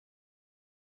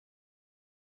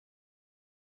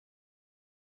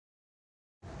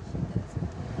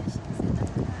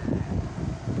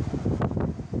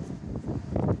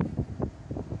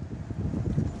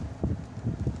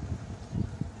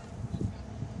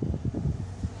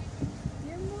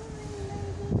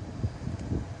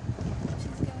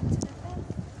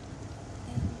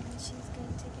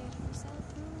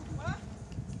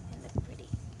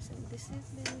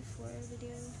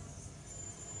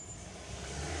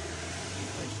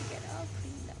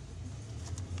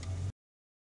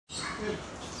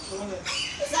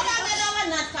It's not that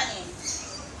not funny.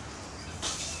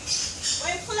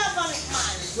 We're full of vomit,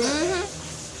 man.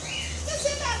 You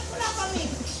see that full of vomit?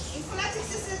 You full of ticks,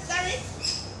 this is Gary?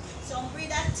 Some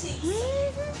breed of ticks.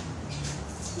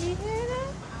 You hear that?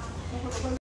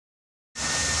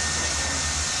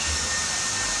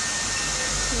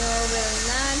 No, will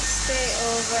not stay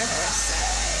over her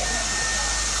side.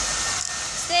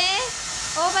 Stay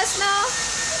over, Snow.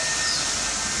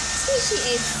 See,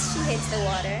 she hates the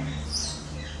water.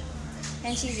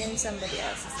 And she's in somebody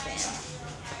else's pen.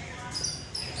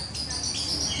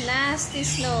 Nasty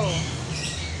Snow.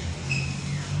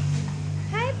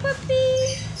 Hi,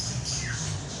 puppy.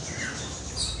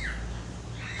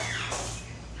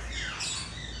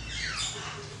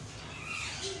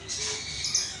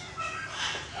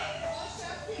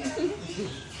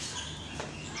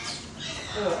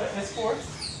 S4?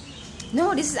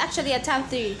 No, this is actually a top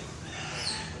 3.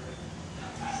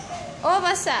 Oh,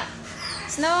 Masa.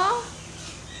 Snow?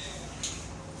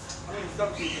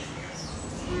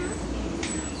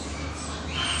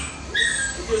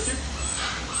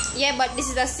 Yeah, but this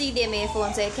is a CDMA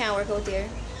phone, so it can't work out here.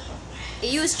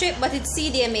 It use strip, but it's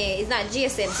CDMA. It's not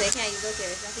GSM, so it can't use out here.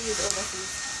 It's have to use overseas.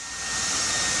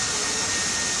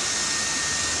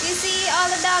 You see all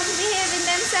the dogs behaving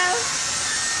themselves?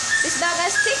 This dog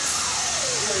has ticks.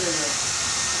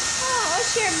 Oh,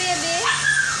 sure, baby.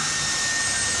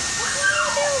 What do you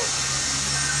do?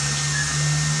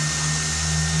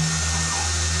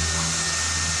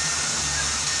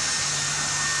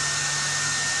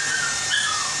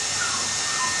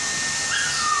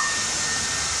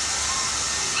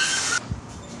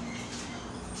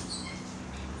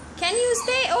 Can you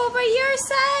stay over your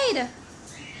side?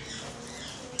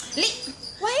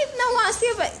 Why if no one stay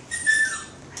over?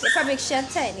 They probably should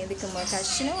tighten it a little more because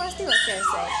she don't want to stay over her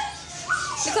side.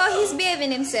 Look how he's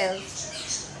behaving himself.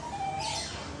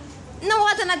 No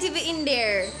water not even in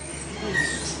there.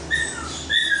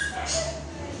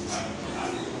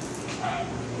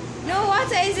 No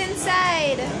water is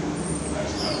inside.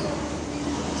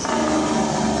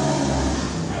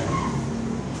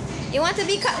 You want to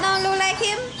be cut down low like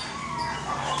him?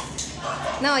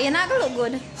 No, you're not gonna look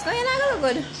good. No, you're not gonna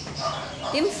look good.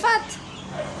 Him fat.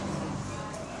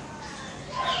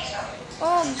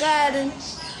 Oh God.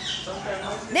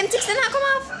 Them ticks did not come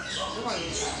off.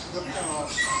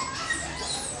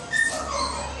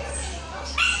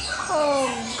 Oh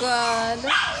God.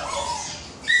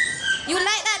 You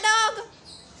like that dog?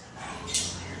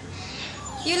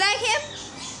 You like him?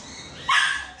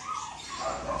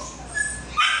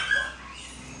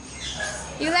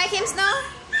 You like him, Snow?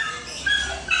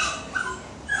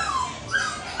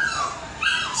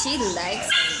 She likes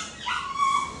him.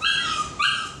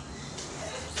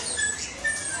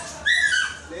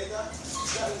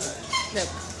 Look,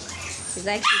 it's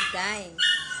like she's dying.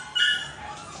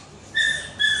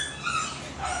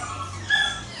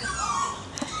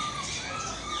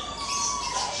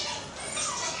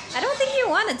 I don't think you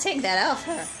want to take that off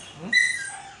her.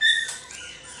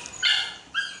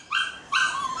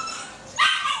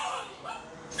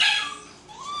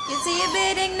 You see you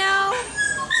bathing now?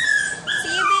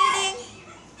 See you bathing?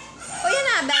 Oh, you're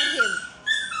not biting him.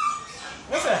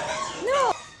 What's that?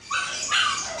 No.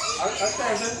 At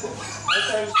times, them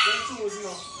two was,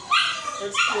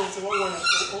 experience what one.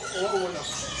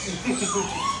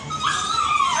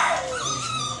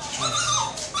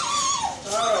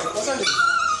 Alright, what's that?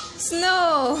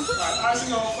 Snow. Alright,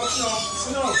 Snow.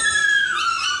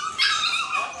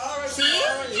 Alright, See?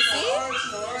 You see? Alright,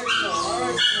 Snow.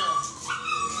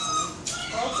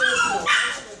 Okay, Snow.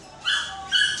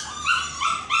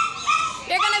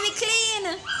 You're gonna be clean.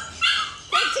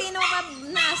 They clean over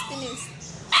nastiness.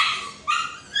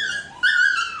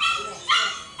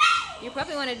 You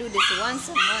probably want to do this once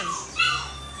a month.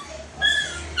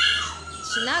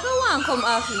 She's not gonna want to come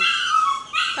often.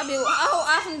 Probably, how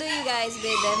often do you guys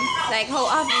bathe them? Like, how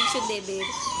often should they bathe?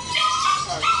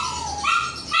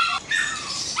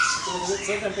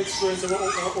 Sometimes experience of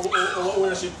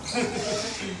ownership.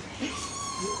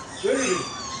 Where is it?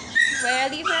 Where I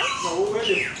leave her? No, where is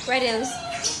it? Where else?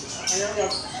 I have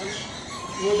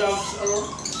no dogs around.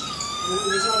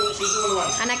 She's the only one.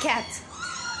 And a cat.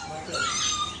 Okay.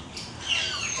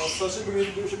 Oh, so she bring it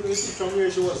from where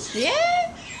she was.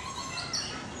 Yeah.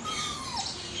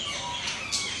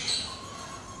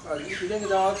 You think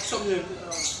that something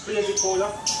creative cola?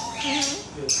 Yes,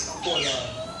 cola.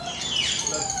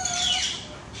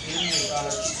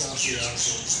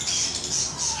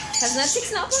 Because no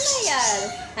ticks not on the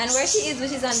yard. And where she is,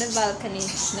 which is on the balcony.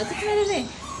 No ticks not there.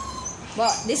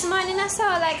 But this morning I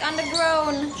saw like on the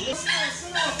ground.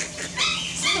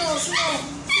 Snow.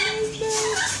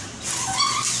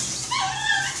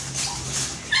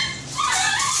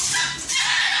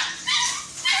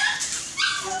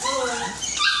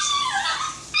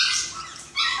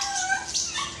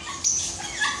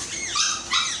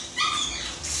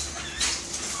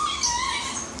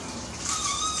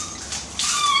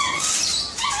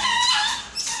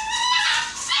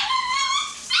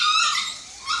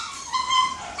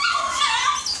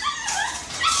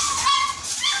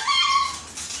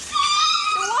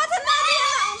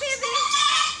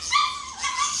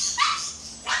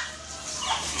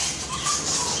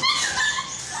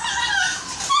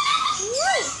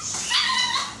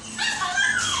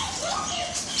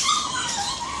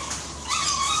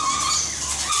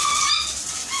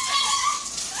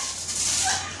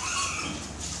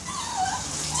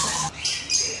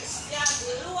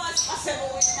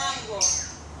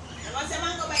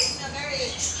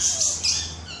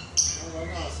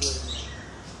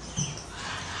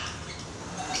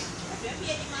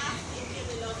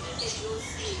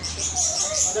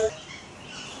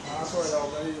 Sorry,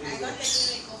 I'll I got the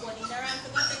new one in the round to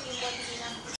go to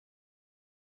the